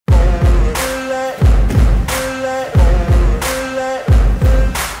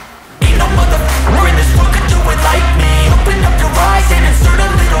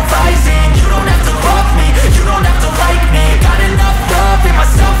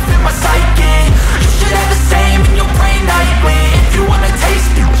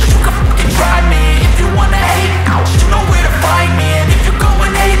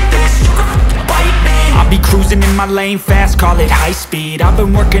my lane fast, call it high speed. I've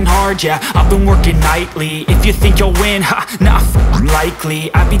been working hard, yeah, I've been working nightly. If you think you'll win, ha, nah,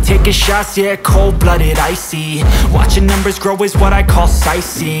 likely. I be taking shots, yeah, cold-blooded, icy. Watching numbers grow is what I call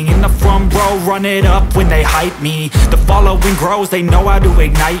sightseeing. In the front row, run it up when they hype me. The following grows, they know how to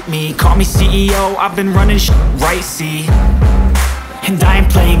ignite me. Call me CEO, I've been running shit right, see. And I ain't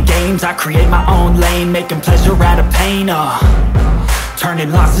playing games, I create my own lane, making pleasure out of pain,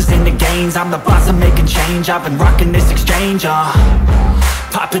 turning losses into gains. I'm the boss, I'm making change. I've been rocking this exchange,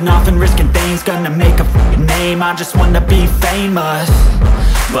 popping off and risking things. Gonna make a f***ing name. I just wanna be famous,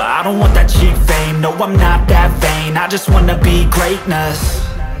 but I don't want that cheap fame. No, I'm not that vain. I just wanna be greatness.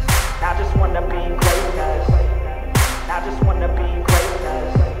 I just wanna be greatness. I just wanna be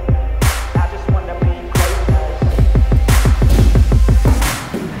greatness. I just wanna be greatness.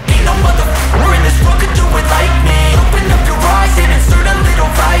 Ain't no motherfucker in this world could do it like me. Open up your eyes and insert a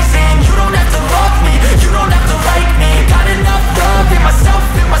little rising. You don't have to love me, you don't have to like me. Got enough love in myself,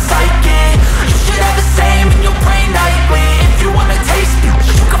 in my psyche. You should have the same in your brain nightly. If you wanna taste me,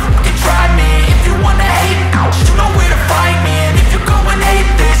 you can fucking try me. If you wanna hate me, you know where to find me. And if you go and hate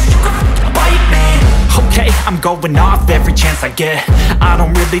this, you can fucking bite me. Okay, I'm going off every chance I get. I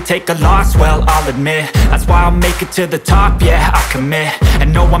don't really take a loss, well, I'll admit. That's why I'll make it to the top, yeah, I commit.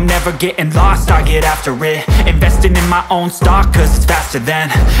 And no, I'm never getting lost, I get after it. Investing in my own stock, cause it's faster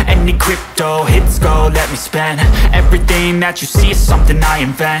than any crypto hits go, let me spend. Everything that you see is something I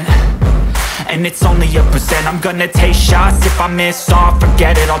invent, and it's only a percent. I'm gonna take shots, if I miss all,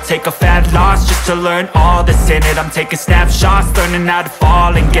 forget it. I'll take a fat loss just to learn all that's in it. I'm taking snapshots, learning how to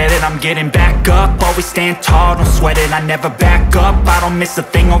fall and get it. I'm getting back up, always stand tall, don't sweat it. I never back up, I don't miss a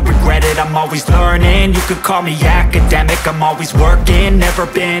thing or regret it. I'm always learning, you could call me academic. I'm always working, never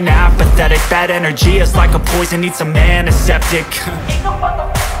been apathetic. Bad energy is like a poison, needs some antiseptic.